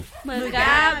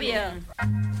Mugavia.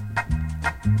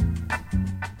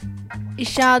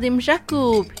 Ishadim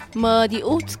Jakub, Mudi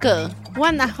Utske,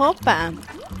 Wana Hopa.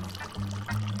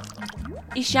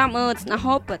 Isham Uts na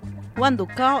Hopat. Wandu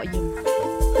Kaim.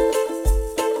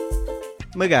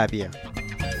 Mugavia.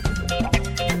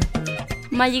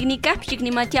 Mayignikapchik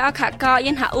ni Matiak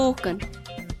Hakayan Hauken.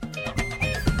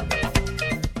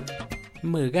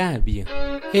 Mugavia,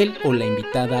 él o la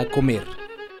invitada a comer.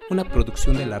 Una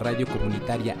producción de la radio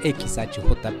comunitaria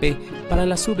XHJP para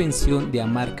la subvención de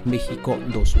AMARC México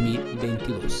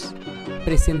 2022.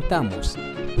 Presentamos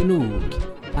Penuk,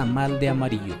 Tamal de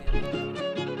Amarillo.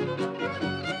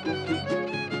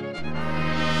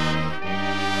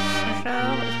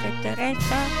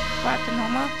 Teresa, wat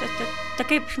nomor te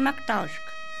kip smaktask.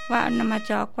 Wat na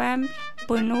majakwam,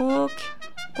 Penuk,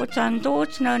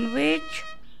 kutsandots nan wich,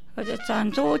 wat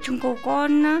tsandots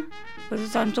ngokonna.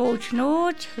 Wat dan zoiets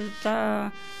nooit, dat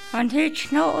aan het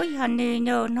nooit, aan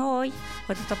de nooit,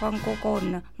 wat het van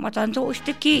kokon, maar dan zo is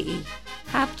de kie.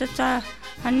 Hebt het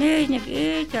aan de niet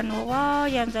eet, aan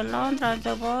waar, aan de land, aan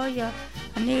de waar,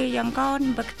 aan de aan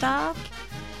kan bektaak,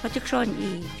 wat ik zo'n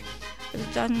eet.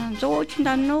 Het dan zoiets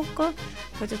dan ook,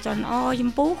 wat het dan al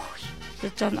een boeg,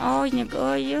 het dan al een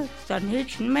oeie, dan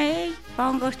het mee,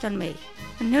 bangers dan mee,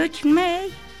 en het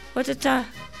mee, wat het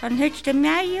aan het de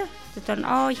mee. Dat dan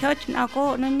al het en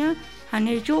al ne, han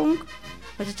is jong,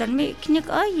 dat dan mee knik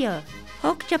aja.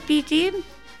 Hok chapitim,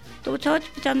 tot het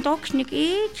dan toch knik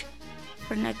eet,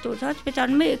 maar tot het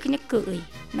dan mee knik kui.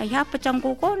 Na ja dan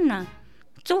kokonna.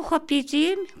 Zo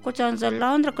chapitim, kot dan ze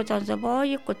landra, kot dan ze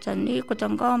boye, kot dan nie, kot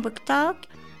dan gaan bektaak,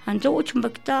 han zo iets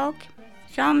bektaak.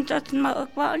 Sham dat ma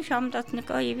ook wel, sham dat nik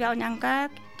aja wel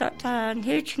nangak, dat dan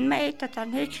het mee, dat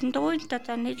dan het dood, dat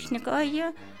dan het nik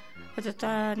aja. Wat het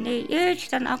nee is,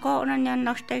 dan ook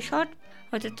nog steeds hot.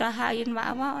 Wat het daar haaien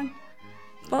waan.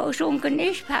 Boosonken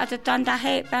is, had het dan daar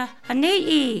hebben. En nee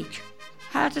iets.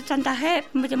 Had het dan daar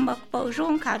hebben met een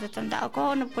boosonk, had het dan daar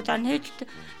ook wat dan heeft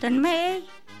dan mee.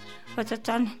 Wat het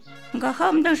dan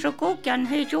gegaan dan zo kook en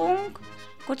heel jong.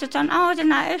 Wat het dan ouder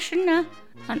naar essen.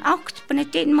 En 8 van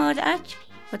het 10 maanden uit.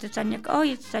 Wat het dan niet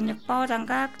ooit, dan niet paar dan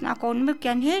ga ik naar kon muk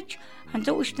en hitch. En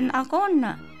zo is het dan ook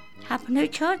heb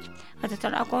niet gehad, wat het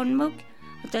dan ook aan moet.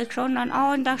 Dat ik zo'n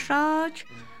aan dat zat,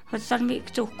 wat dan mee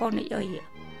toch kon niet je.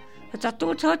 Wat dat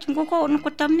doet had, ik ook nog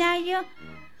wat dan mee.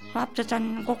 Wat dat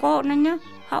dan ook nog,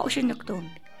 hou ze niet doen.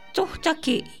 Toch dat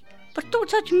kie, maar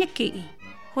doet had niet kie.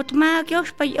 Wat maak je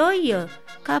als bij je?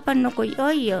 Kapan nog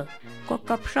je.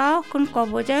 Kop zag, kop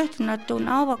wat echt, na toen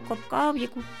al kop,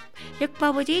 ik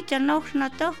wou dit en nog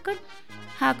naar tochen.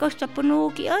 Ha kost op een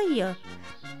oogje je.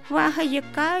 Waar je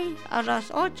kai,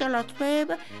 alas 8, alas 2,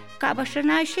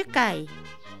 kabasana je kai.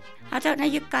 Had dat naar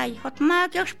je kai, wat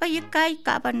maak je bij je kai,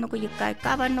 kaban nog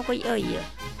je.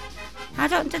 Had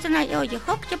dat naar je,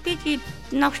 hok je pietje,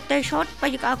 nog steeds hot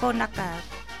bij je kago naar kaak.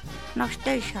 Nog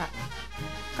steeds hot.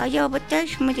 Kan je op het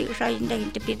thuis met die zijn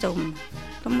tegen te pieten.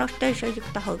 Dan nog steeds je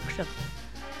te hoogste.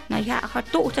 Nou ja,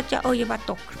 gaat toch dat je oje wat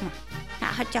toch.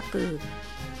 Nou, had je keur.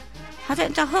 Had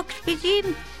het een hoogste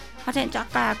had het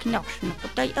kaak naksna,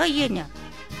 dat je ne.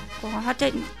 Had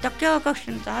het dat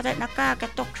kerksen, had het kaak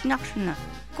toch naksna.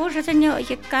 Koos het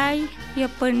je kai, je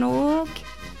Penuk,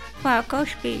 waar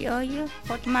koos bij je,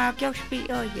 wat maak je bij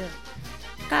je.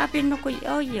 Kaap je nog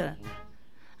je.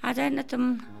 Had het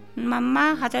een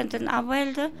mama, had het een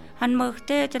awelde, han mocht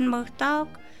het en mocht ook.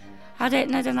 Had het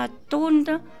net een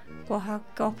tonde,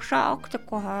 op zaak,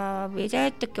 weet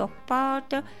het, op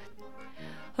paarden.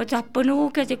 Het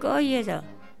Penuk het ik je.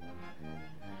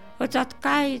 Dat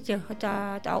kaide,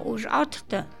 dat aus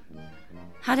achte.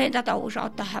 Had dat aus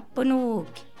achte happen ook.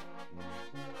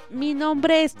 Mi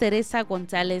nombre es Teresa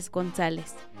González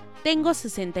González. Tengo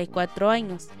 64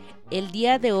 años. El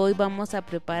día de hoy vamos a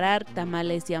preparar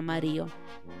tamales de amarillo.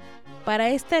 Para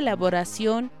esta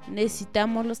elaboración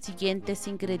necesitamos los siguientes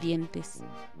ingredientes: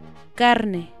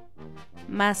 carne,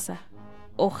 masa,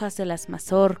 hojas de las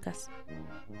mazorcas,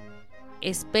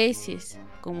 especies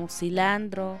como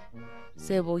cilantro,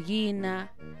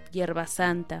 cebollina, hierba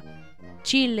santa,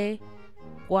 chile,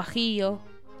 guajillo,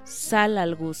 sal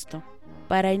al gusto.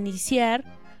 Para iniciar,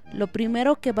 lo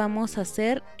primero que vamos a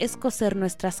hacer es cocer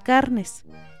nuestras carnes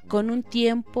con un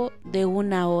tiempo de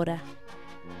 1 hora.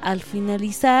 Al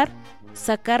finalizar,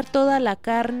 sacar toda la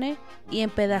carne y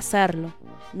empedazarlo.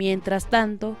 Mientras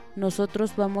tanto,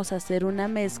 nosotros vamos a hacer una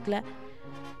mezcla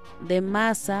de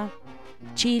masa,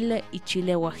 chile y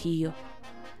chile guajillo.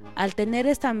 Al tener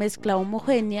esta mezcla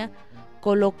homogénea,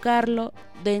 colocarlo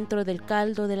dentro del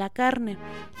caldo de la carne,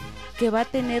 que va a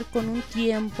tener con un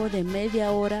tiempo de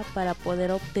media hora para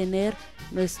poder obtener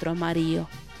nuestro amarillo.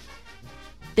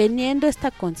 Teniendo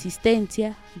esta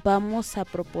consistencia, vamos a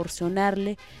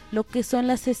proporcionarle lo que son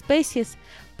las especies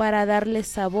para darle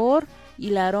sabor y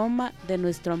el aroma de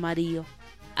nuestro amarillo.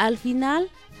 Al final,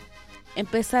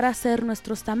 empezar a hacer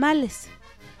nuestros tamales.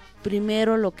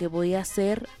 Primero lo que voy a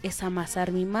hacer es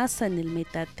amasar mi masa en el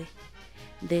metate.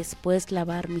 Después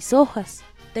lavar mis hojas.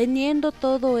 Teniendo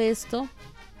todo esto,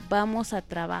 vamos a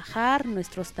trabajar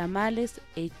nuestros tamales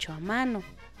hecho a mano.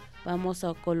 Vamos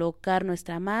a colocar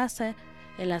nuestra masa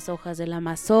en las hojas de la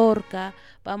mazorca,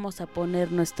 vamos a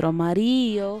poner nuestro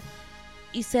amarillo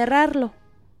y cerrarlo.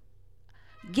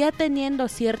 Ya teniendo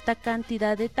cierta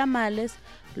cantidad de tamales,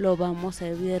 lo vamos a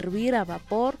hervir a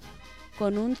vapor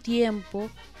con un tiempo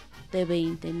de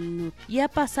 20 minutos. Ya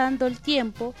pasando el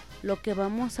tiempo, lo que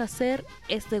vamos a hacer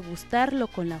es degustarlo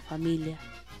con la familia.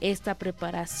 Esta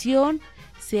preparación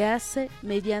se hace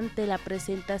mediante la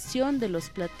presentación de los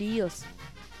platillos,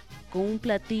 con un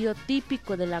platillo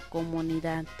típico de la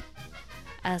comunidad.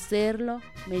 Hacerlo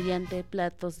mediante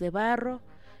platos de barro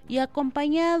y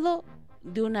acompañado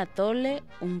de un atole,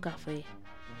 un café.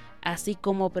 Así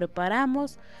como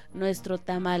preparamos nuestro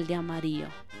tamal de amarillo.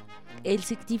 El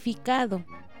significado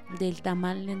del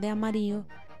tamal de amarillo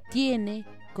tiene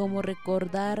como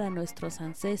recordar a nuestros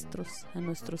ancestros, a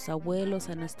nuestros abuelos,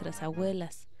 a nuestras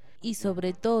abuelas, y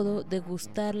sobre todo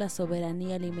degustar la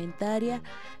soberanía alimentaria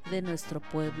de nuestro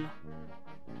pueblo.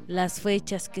 Las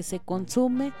fechas que se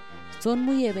consume son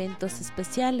muy eventos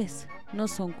especiales, no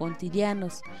son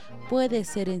cotidianos, puede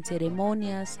ser en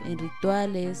ceremonias, en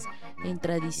rituales, en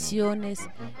tradiciones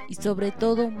y sobre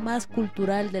todo más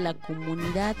cultural de la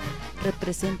comunidad,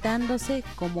 representándose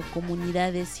como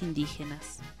comunidades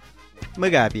indígenas.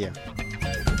 Magabia.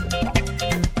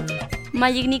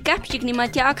 Mayignikap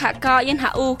chiknimatia kaka yen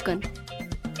haukan.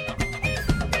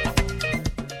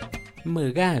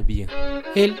 Magabia,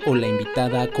 el o la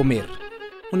invitada a comer.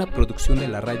 Una producción de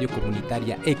la radio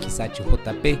comunitaria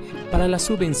XHJP para la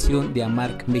subvención de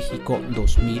AMARC México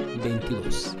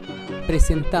 2022.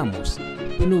 Presentamos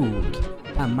Pnuki,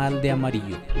 tamal de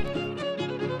amarillo.